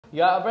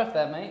You out of breath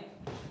there, mate?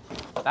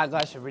 That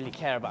guy should really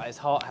care about his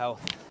heart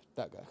health.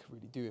 That guy could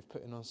really do with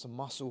putting on some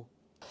muscle.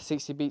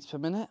 60 beats per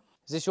minute?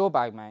 Is this your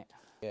bag, mate?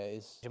 Yeah, it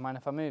is. Do you mind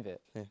if I move it?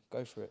 Yeah,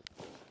 go for it.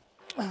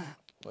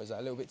 What, is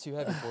that a little bit too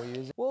heavy for you,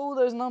 is it? What are all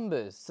those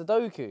numbers?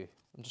 Sudoku?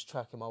 I'm just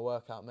tracking my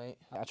workout, mate.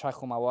 I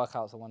track all my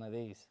workouts on one of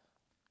these.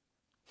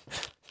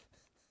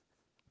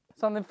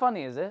 Something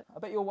funny, is it? I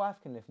bet your wife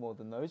can lift more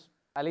than those.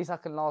 At least I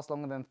can last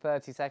longer than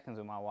 30 seconds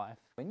with my wife.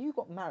 When you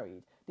got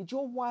married, did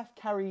your wife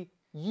carry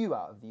you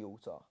out of the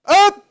altar?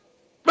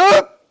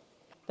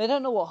 They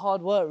don't know what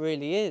hard work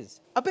really is.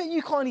 I bet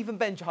you can't even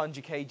bench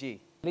 100 kg.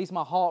 At least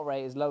my heart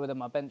rate is lower than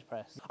my bench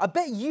press. I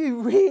bet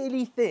you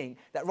really think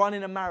that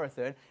running a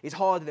marathon is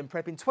harder than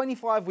prepping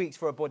 25 weeks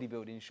for a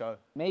bodybuilding show.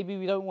 Maybe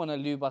we don't want to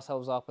lube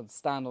ourselves up and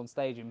stand on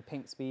stage in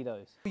pink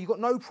Speedos. You've got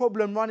no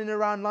problem running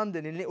around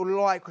London in little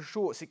Lycra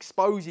shorts,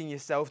 exposing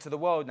yourself to the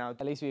world now.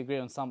 At least we agree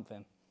on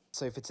something.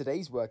 So for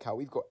today's workout,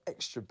 we've got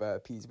extra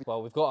burpees.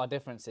 Well, we've got our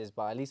differences,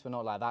 but at least we're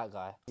not like that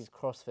guy. These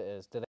CrossFitters, do they